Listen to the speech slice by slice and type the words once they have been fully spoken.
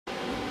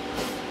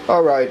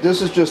Alright,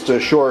 this is just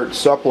a short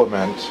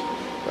supplement.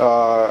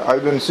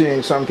 I've been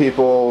seeing some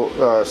people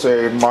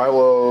say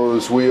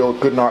MyLOW's wheel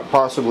could not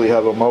possibly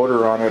have a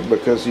motor on it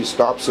because he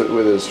stops it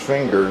with his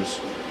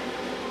fingers.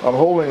 I'm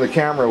holding the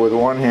camera with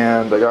one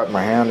hand, I got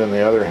my hand in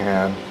the other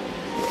hand.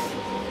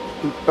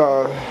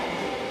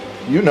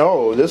 You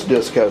know this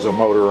disc has a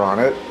motor on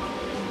it.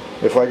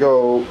 If I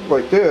go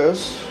like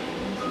this,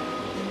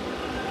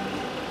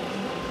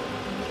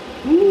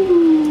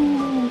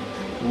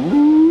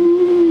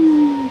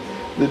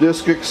 the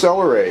disc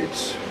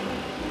accelerates,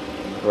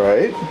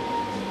 right?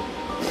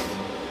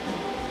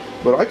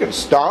 But I can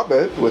stop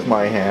it with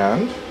my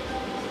hand.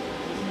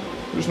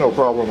 There's no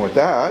problem with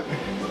that,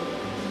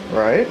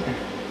 right?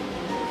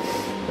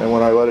 And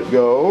when I let it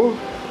go,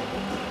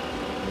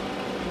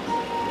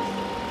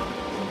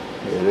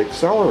 it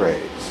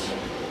accelerates.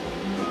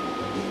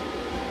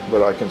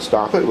 But I can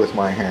stop it with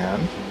my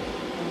hand.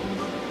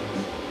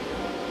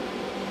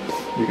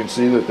 You can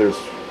see that the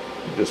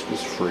disc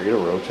is free to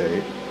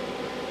rotate.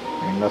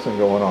 Ain't nothing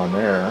going on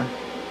there.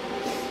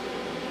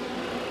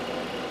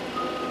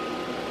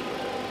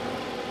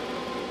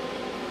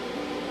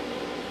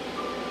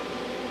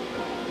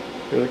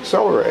 It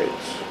accelerates.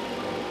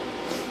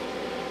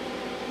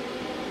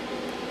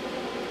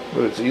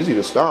 But it's easy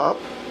to stop.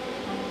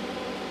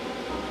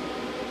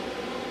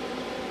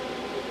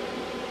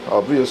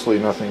 Obviously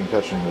nothing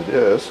touching the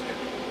disc.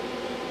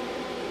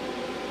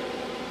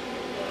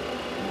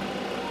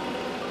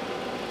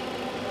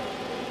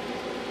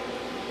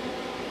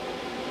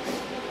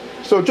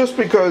 So just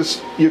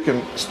because you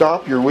can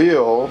stop your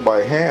wheel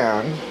by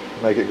hand,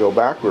 make it go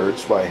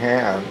backwards by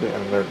hand,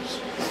 and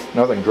there's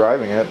nothing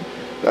driving it,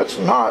 that's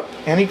not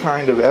any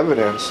kind of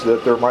evidence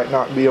that there might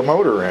not be a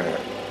motor in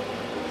it.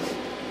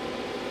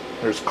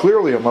 There's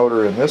clearly a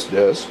motor in this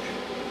disc.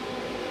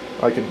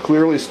 I can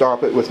clearly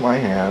stop it with my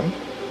hand.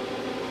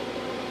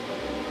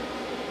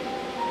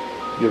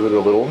 Give it a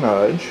little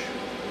nudge.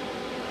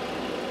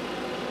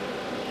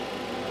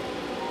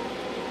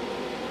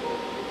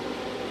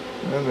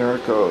 And there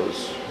it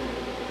goes.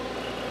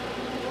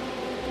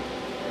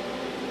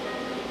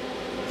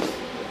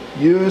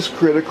 Use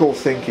critical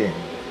thinking.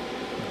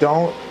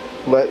 Don't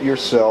let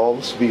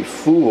yourselves be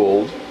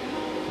fooled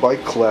by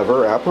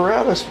clever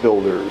apparatus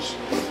builders.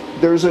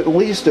 There's at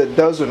least a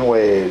dozen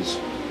ways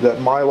that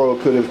MyLOW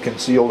could have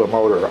concealed a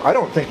motor. I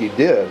don't think he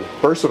did.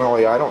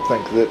 Personally, I don't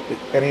think that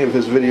any of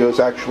his videos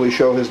actually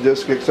show his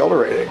disc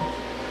accelerating.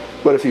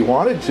 But if he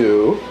wanted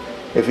to,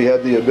 if he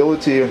had the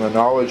ability and the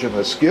knowledge and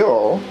the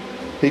skill,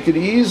 he could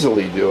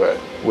easily do it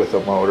with a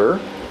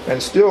motor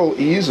and still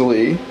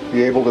easily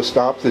be able to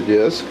stop the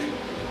disc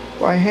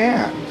by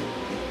hand.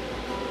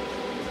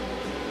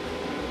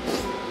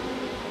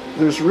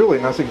 There's really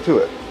nothing to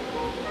it.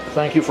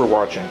 Thank you for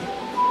watching.